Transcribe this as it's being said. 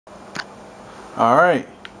Alright.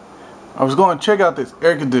 I was going to check out this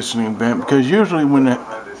air conditioning vent because usually when the...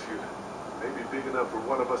 Maybe big enough for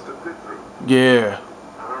one of us to fit through. Yeah.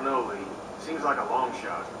 I don't know, Lee. Seems like a long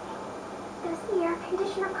shot. Does the air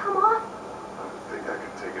conditioner come off? I think I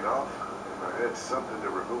can take it off if I had something to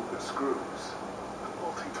remove the screws. The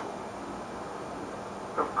multi-tool.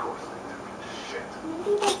 Of course they took it. Shit.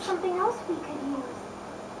 Maybe there's something else we could use.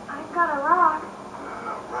 I've got a rock.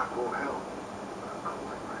 Rock won't help. A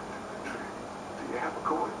coin might do the trick. Do you have a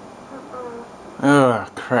coin? Oh,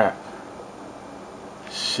 crap.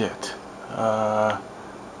 Shit.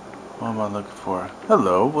 What am I looking for?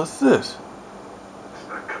 Hello, what's this? It's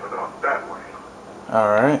not coming off that way.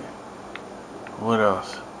 Alright. What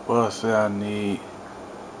else? What else do I need?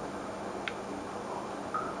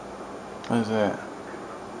 What is that?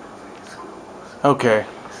 Okay.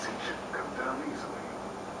 Come down easily.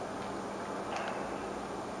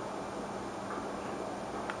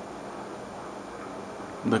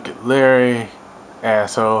 Look at Larry.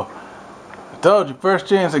 Asshole. I told you, first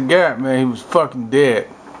chance I got, man, he was fucking dead.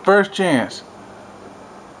 First chance.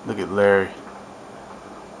 Look at Larry.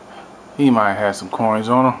 He might have some coins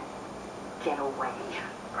on him. Get away.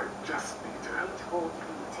 I just need to. I told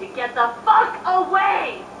you to get the fuck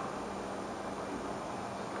away!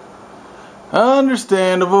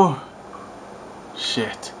 Understandable.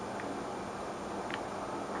 Shit.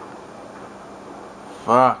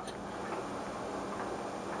 Fuck.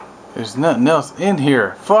 There's nothing else in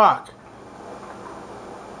here. Fuck.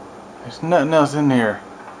 There's nothing else in here.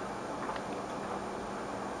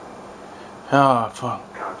 Oh, fuck.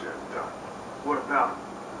 What about him?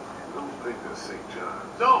 I don't think they're St. John.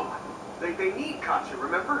 No! They need Katya,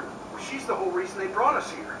 remember? She's the whole reason they brought us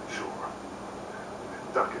here. Sure.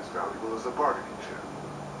 And Duck is valuable as a bargaining chip.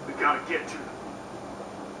 We gotta get to them.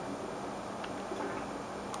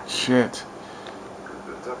 Shit. If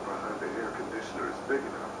the duck behind the air conditioner is big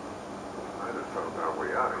enough, we might have found our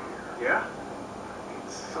way out of here. Yeah? I need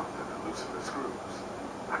something to loosen the screws.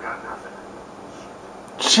 I got nothing.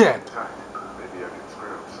 Shit. Tight. Maybe I can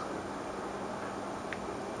scrounge something.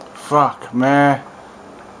 Fuck, man.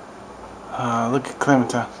 Look at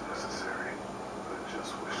Clementine. It's necessary. I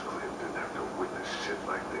just wish Clem didn't have to witness shit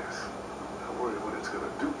like this. I worry what it's gonna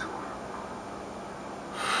do to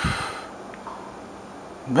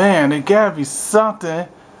her. Man, there gotta be something.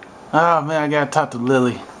 Oh, man, I gotta talk to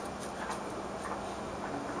Lily.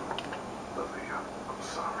 Lily, I'm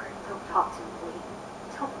sorry. Don't talk to me.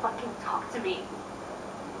 Don't fucking talk to me.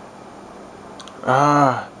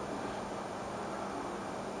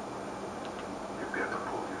 You've got to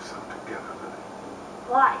pull yourself together, Lily.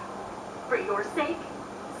 Why? For your sake?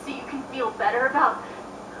 So you can feel better about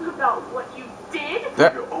what you did? For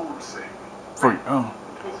your own sake. For your own.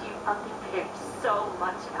 Because you fucking care so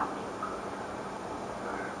much about me.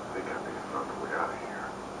 I think I may have found a way out of here.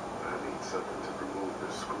 But I need something to remove the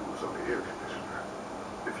screws on the air conditioner.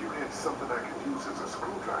 If you had something I could use as a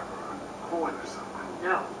screwdriver, a coin or something.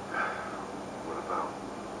 No. What about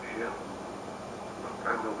him? Look,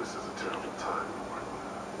 I know this is a terrible time for him.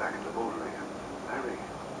 Back in the motor inn,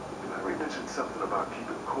 Larry mentioned something about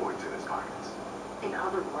keeping coins in his pockets. In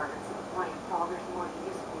other words, my father's more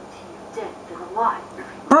useful to you dead than alive. If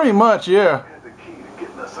he Pretty much, yeah. had the key to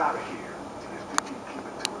getting us out of here, do you think he'd keep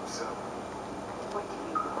it to himself? What do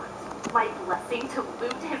you want? My blessing to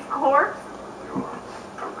loot his corpse? Your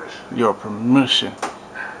permission. Your permission.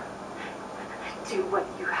 Do what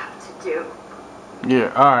you have to do.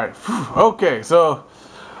 Yeah, alright. Okay, so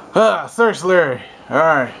search Larry.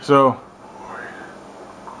 Alright, so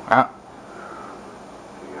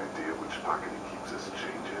Any idea which pocket he keeps his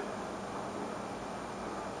change in?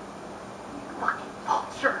 You fucking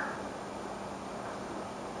vulture.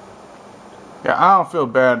 yeah, I don't feel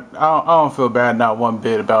bad. I don't feel bad not one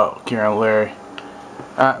bit about Karen Larry.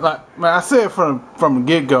 Like man, I said from the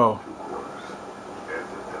get-go.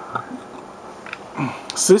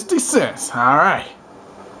 60 cents. Alright.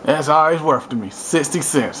 That's all it's worth to me. 60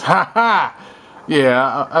 cents. Ha ha.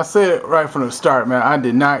 Yeah, I said it right from the start, man. I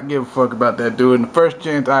did not give a fuck about that dude. And the first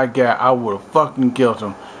chance I got, I would have fucking killed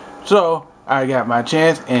him. So, I got my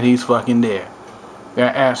chance, and he's fucking dead.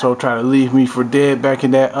 That asshole tried to leave me for dead back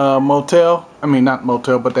in that motel. I mean, not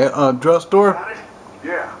motel, but that drugstore. Got it?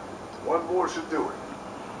 Yeah. One more should do it.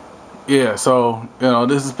 Yeah, so, you know,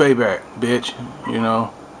 this is payback, bitch. You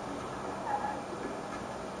know.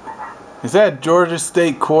 Is that Georgia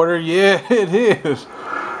State quarter? Yeah, it is.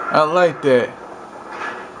 I like that.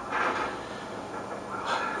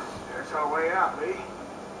 That's our way out, Lee.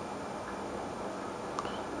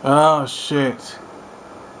 Oh, shit.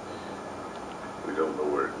 We don't know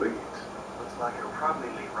where it leads. Looks like it'll probably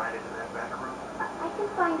lead right into that back room. I can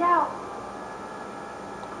find out.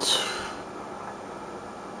 I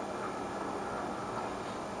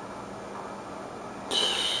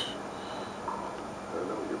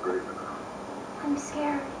know you're brave enough. I'm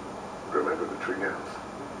scared. Remember the treehouse?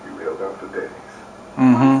 You held out for days. I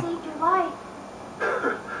saved your life. Yeah,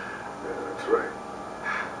 that's right.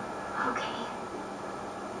 Okay.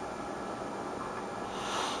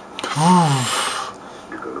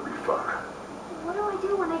 You're gonna be fine. What do I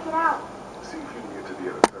do when I get out? See if you can get to the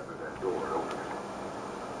other side of that door and open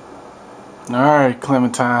it. All right,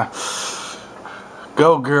 Clementine.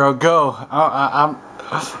 Go, girl, go. I'm.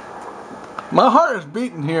 My heart is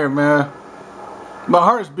beating here, man. My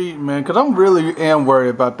heart's beating, man, because I'm really am worried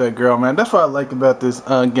about that girl, man. That's what I like about this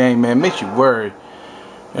game, man. It makes you worry.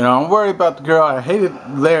 You know, I'm worried about the girl. I hated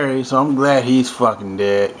Larry, so I'm glad he's fucking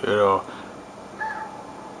dead, you know.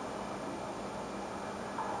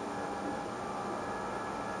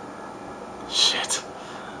 Shit.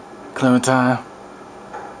 Clementine.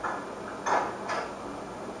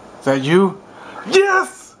 Is that you?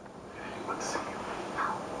 Yes! Let's see.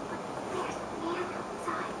 No, but there's a man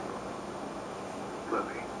outside.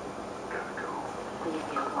 Lily, gotta go. Leave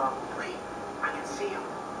me alone. Wait, I can see him.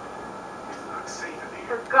 It's not safe in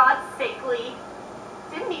For here. God's sake, Lee.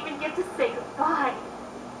 Didn't even get to say goodbye.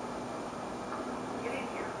 Get in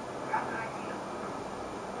here. Got an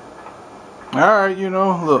idea. Alright, you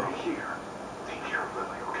know, look. Stay here. Take care of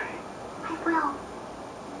Lily, okay? I will.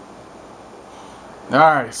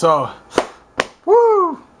 Alright, so.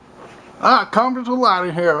 Woo! I accomplished a lot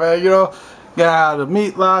in here, man. You know, got out of the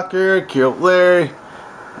meat locker, killed Larry.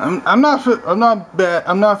 I'm not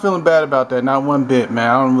feeling bad about that, not one bit, man.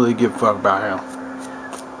 I don't really give a fuck about him.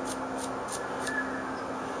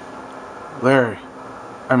 Larry.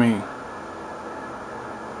 I mean,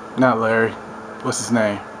 not Larry. What's his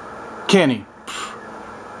name? Kenny.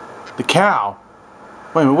 The cow.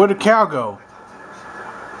 Wait a minute, where'd the cow go?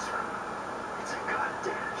 It's a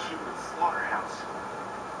goddamn human slaughterhouse.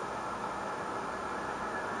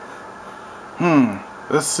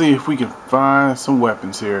 Let's see if we can find some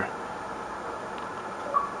weapons here.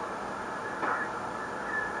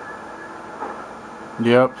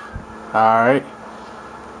 Yep. Alright.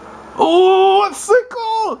 Oh, a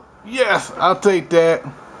sickle! Yes, I'll take that.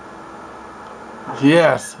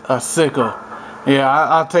 Yes, a sickle. Yeah,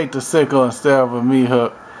 I'll take the sickle instead of a meat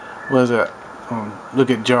hook. What is it? Look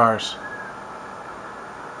at jars.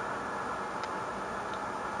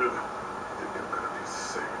 I think I'm gonna be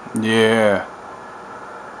sick. Yeah.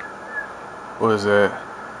 What is that?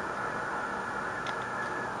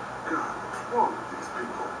 God, what's wrong with these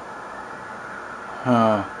people?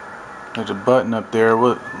 Huh. There's a button up there.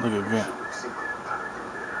 What? Look at that. Should have seen Clementine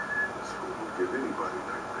through there. This food will give anybody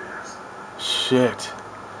nightmares. Shit.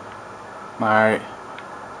 Alright.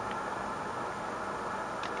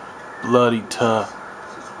 Bloody tough.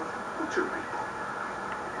 This is what they butcher people.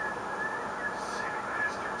 Sick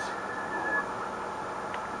bastards.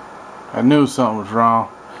 I knew something was wrong.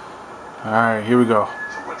 Alright, here we go.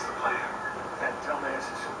 So what's the plan? That dumbass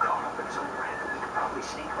is so caught up in his own rant that we could probably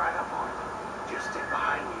sneak right up on him. Just stick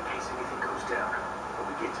behind me in case anything goes down.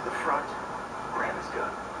 When we get to the front, grab his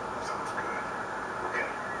gun. Sounds good. Okay,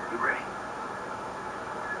 you ready?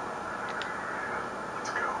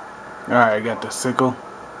 Let's go. Alright, I got the sickle.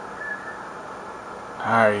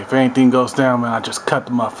 Alright, if anything goes down, man, I'll just cut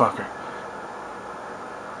the motherfucker.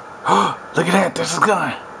 Look at that, there's a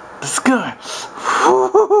gun. This is good.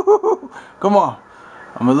 Come on.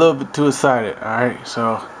 I'm a little bit too excited. Alright,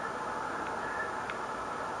 so.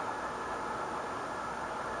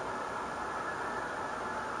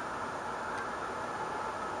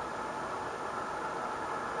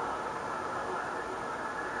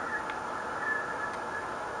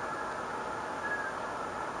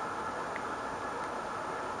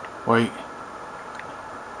 Wait. Hey,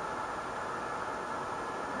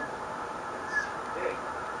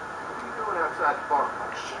 what are you doing outside the bar?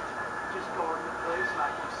 Oh, shit. Just guarding the place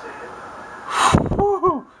like you said.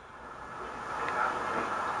 Woo-hoo.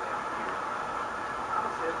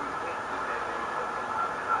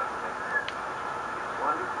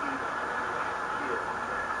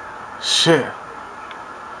 Shit.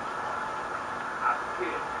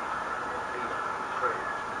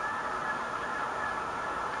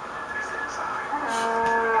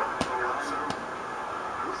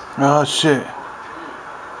 Oh shit.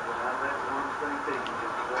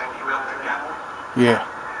 Yeah.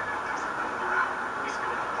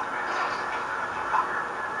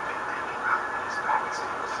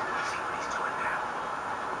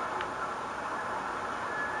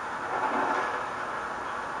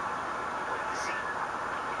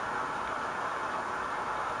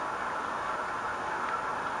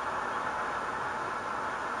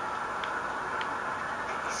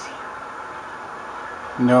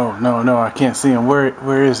 No, no, no, I can't see him. Where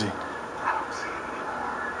is he? I don't see him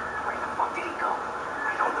anymore. Where the fuck did he go?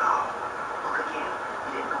 I don't know. Look again.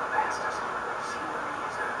 He didn't go past us. See where he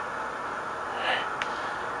is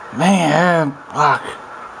at. Man, fuck.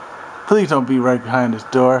 Please don't be right behind this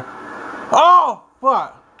door. Oh,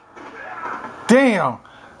 fuck. Damn.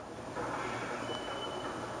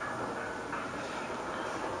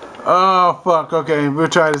 Oh, fuck. Okay, we'll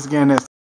try this again next